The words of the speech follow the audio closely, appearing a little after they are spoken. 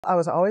I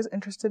was always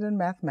interested in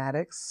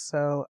mathematics,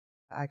 so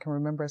I can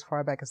remember as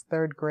far back as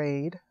third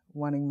grade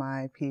wanting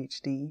my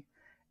Ph.D.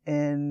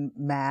 in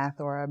math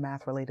or a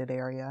math-related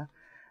area.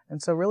 And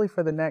so really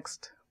for the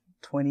next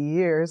 20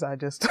 years, I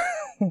just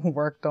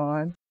worked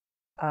toward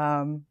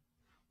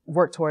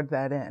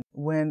that end.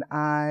 When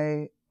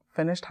I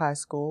finished high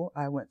school,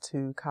 I went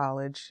to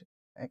college,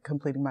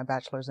 completing my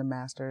bachelor's and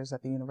master's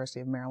at the University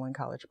of Maryland,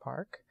 College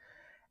Park.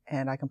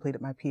 And I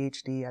completed my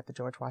Ph.D. at the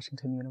George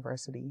Washington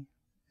University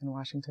in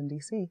Washington,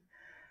 D.C.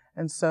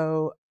 And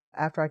so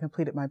after I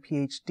completed my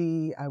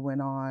Ph.D., I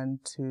went on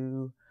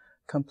to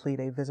complete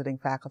a visiting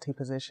faculty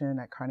position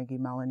at Carnegie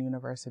Mellon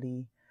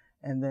University,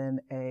 and then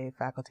I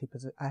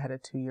had a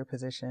 2-year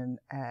position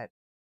at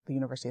the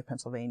University of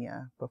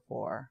Pennsylvania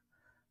before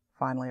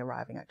finally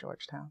arriving at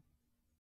Georgetown.